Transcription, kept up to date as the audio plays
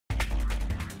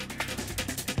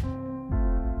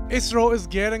ISRO is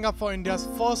gearing up for India's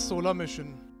first solar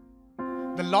mission.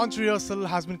 The launch rehearsal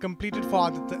has been completed for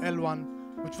Aditya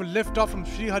L1, which will lift off from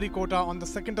Sriharikota on the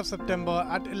 2nd of September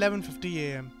at 11:50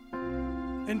 am.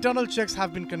 Internal checks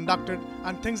have been conducted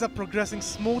and things are progressing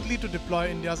smoothly to deploy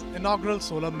India's inaugural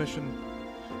solar mission.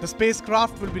 The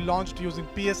spacecraft will be launched using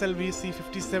PSLV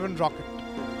C-57 rocket.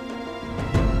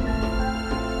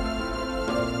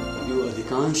 जो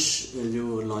अधिकांश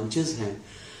जो launches हैं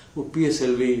वो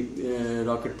PSLV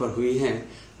rocket पर हुई हैं,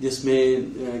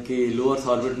 जिसमें कि लो अर्थ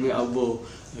ऑर्बिट में अब वो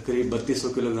करीब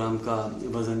 3200 किलोग्राम का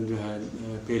वजन जो है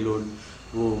पेलोड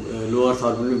वो लो अर्थ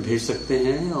ऑर्बिट में भेज सकते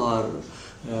हैं और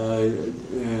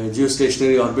जियो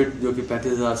स्टेशनरी ऑर्बिट जो कि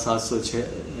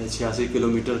 35,786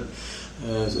 किलोमीटर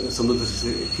समुद्र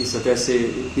की सतह से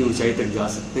इतनी ऊंचाई तक जा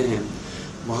सकते हैं,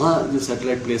 वहाँ जो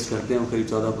सैटेलाइट प्लेस करते हैं वो करीब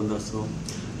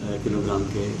 1400-1500 किलोग्राम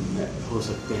के हो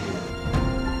सकते हैं।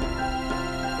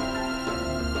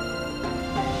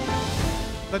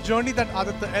 The journey that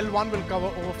Aditya L1 will cover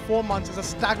over 4 months is a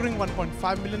staggering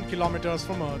 1.5 million kilometers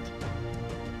from Earth.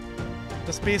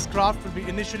 The spacecraft will be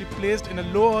initially placed in a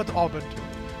low Earth orbit.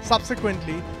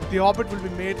 Subsequently, the orbit will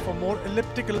be made for more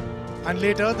elliptical, and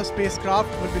later the spacecraft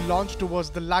will be launched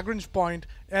towards the Lagrange point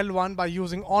L1 by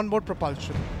using onboard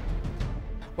propulsion.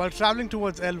 While traveling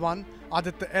towards L1,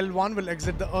 Aditya L1 will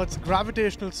exit the Earth's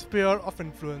gravitational sphere of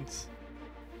influence.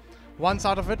 Once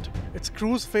out of it, its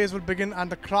cruise phase will begin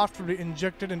and the craft will be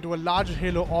injected into a large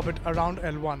halo orbit around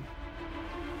L1.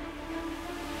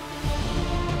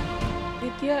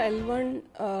 Aditya L1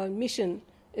 mission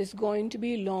is going to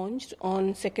be launched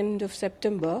on 2nd of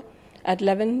September at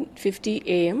 11:50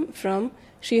 am from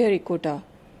Sriharikota.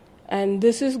 And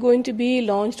this is going to be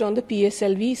launched on the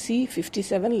PSLV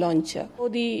C-57 launcher. So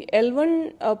the L1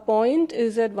 point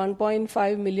is at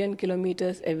 1.5 million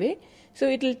kilometers away. So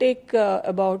it will take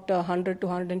about 100 to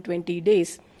 120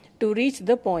 days to reach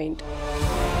the point.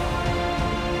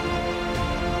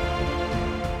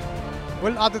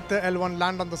 Will Aditya L1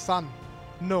 land on the Sun?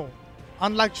 No.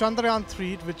 Unlike Chandrayaan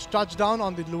 3, which touched down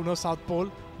on the lunar south pole,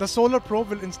 the solar probe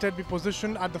will instead be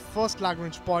positioned at the first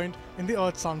Lagrange point in the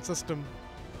Earth-Sun system.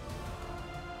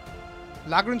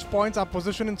 Lagrange points are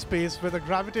positioned in space where the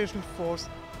gravitational force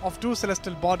of two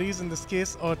celestial bodies, in this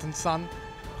case Earth and Sun,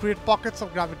 create pockets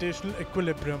of gravitational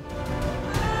equilibrium.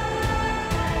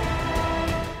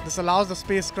 This allows the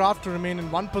spacecraft to remain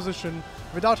in one position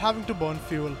without having to burn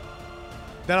fuel.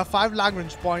 There are 5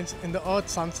 Lagrange points in the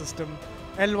Earth-Sun system,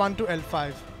 L1 to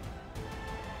L5.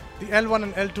 The L1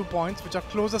 and L2 points, which are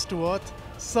closest to Earth,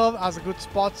 serve as good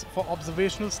spots for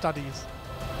observational studies.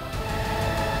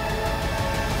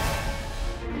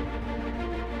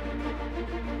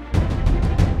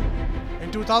 In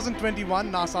 2021,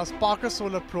 NASA's Parker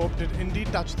Solar Probe did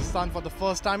indeed touch the Sun for the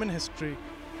first time in history.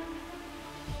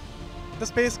 The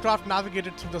spacecraft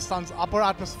navigated through the Sun's upper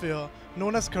atmosphere,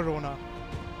 known as corona.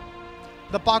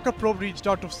 The Parker probe reached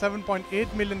out to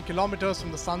 7.8 million kilometers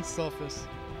from the Sun's surface.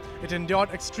 It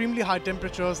endured extremely high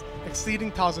temperatures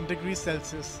exceeding 1000 degrees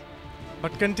Celsius,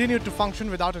 but continued to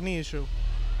function without any issue.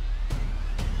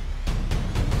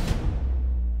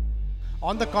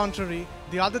 On the contrary,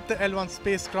 the Aditya L1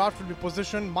 spacecraft will be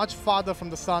positioned much farther from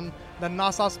the Sun than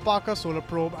NASA's Parker Solar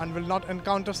Probe and will not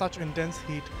encounter such intense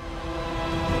heat.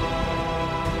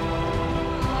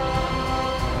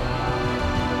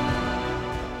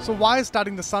 So why is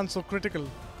studying the Sun so critical?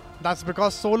 That's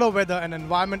because solar weather and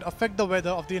environment affect the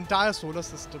weather of the entire solar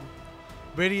system.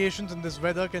 Variations in this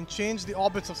weather can change the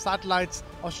orbits of satellites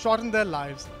or shorten their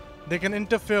lives. They can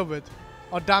interfere with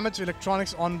or damage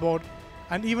electronics on board,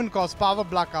 and even cause power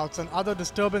blackouts and other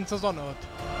disturbances on Earth.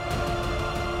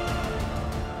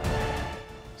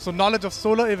 So knowledge of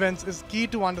solar events is key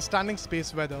to understanding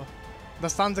space weather. The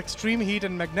Sun's extreme heat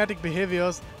and magnetic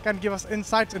behaviors can give us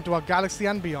insights into our galaxy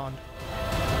and beyond.